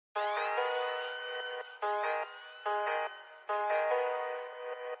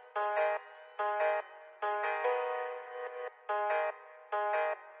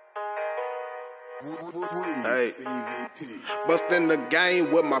Hey, bustin' the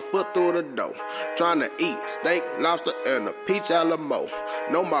game with my foot through the door. Tryna eat steak, lobster, and a peach Alamo.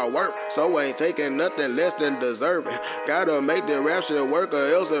 Know my work, so ain't taking nothing less than deserving. Gotta make the rap shit work or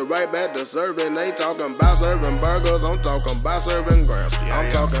else it right back to serving. They talking about serving burgers, I'm talking about serving grams.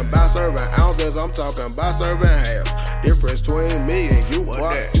 I'm talking about serving ounces, I'm talking about serving halves. Difference between me and you,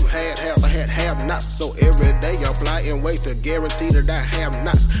 boy. You had halves, I had have-nots. So every day I'm flying ways to guarantee that I have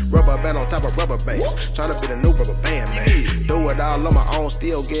nots. Rubber band on top of rubber bands. Tryna be the new rubber band, man. Do it all on my own,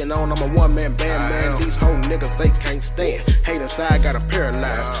 still getting on. I'm a one-man band, man. These whole niggas, they can't stand. Hate inside, got a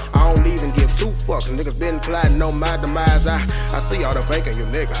paralyzed. I don't even give two fucks. Niggas been plotting on my demise. I see all the faking you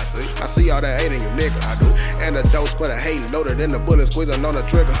niggas. I see all the hating you niggas. I do. And the dose for the hate loaded in the bullet, squeezing on the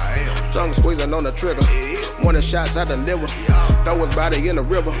trigger. Tongue squeezing on the trigger. One of the shots I deliver. Throw his body in the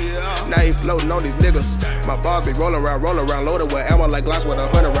river. Now he floating on these niggas. My bars be rolling around, loaded with ammo like glass with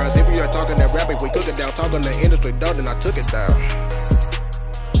 100 rounds. If you are talking that rapping, we cook it down. Talking the industry dope, then I took it down.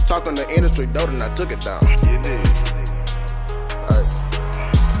 Talking the industry dope, then I took it down.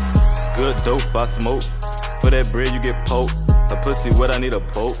 Good dope, I smoke. For that bread, you get poked. A pussy wet, I need a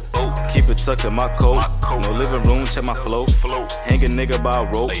boat. Keep it tucked in my coat. No living room, check my flow. Hang a nigga by a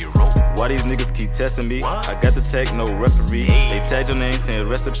rope. Why these niggas keep testing me? I got the tag, no referee. They tagged your name saying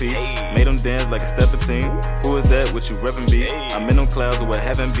recipe. Made them dance like a stepper team. Who is that? What you reppin' be? I'm in them clouds with what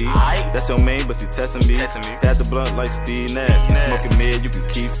heaven be. That's your main, but she testing me. Had the blunt like Steve Nash. You smoking mid, you can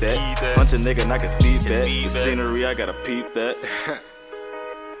keep that. Punch a nigga, knock his feet back. The scenery, I gotta peep that.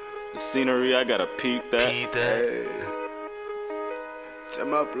 The scenery, I gotta peep that. Hey. Tell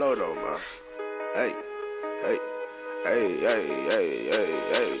my flow though, man. Hey.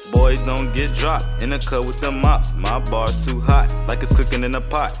 Boys don't get dropped in the cut with the mops. My bar's too hot, like it's cooking in a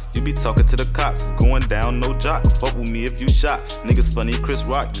pot. You be talking to the cops, it's going down, no jock. Fuck with me if you shot. Niggas funny, Chris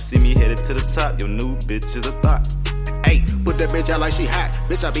Rock. You see me headed to the top. Your new bitch is a thought. Hey, put that bitch out like she hot.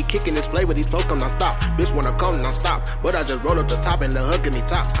 Bitch, I be kicking this flavor, these flows come non-stop. Bitch wanna come non-stop, but I just roll up the top and the hook give me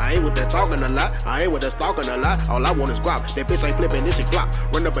top. I ain't with that talking a lot, I ain't with that stalking a lot. All I want is guap. That bitch ain't flipping, this she flop.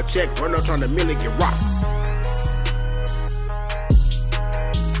 Run up a check, run up trying to million get rocked.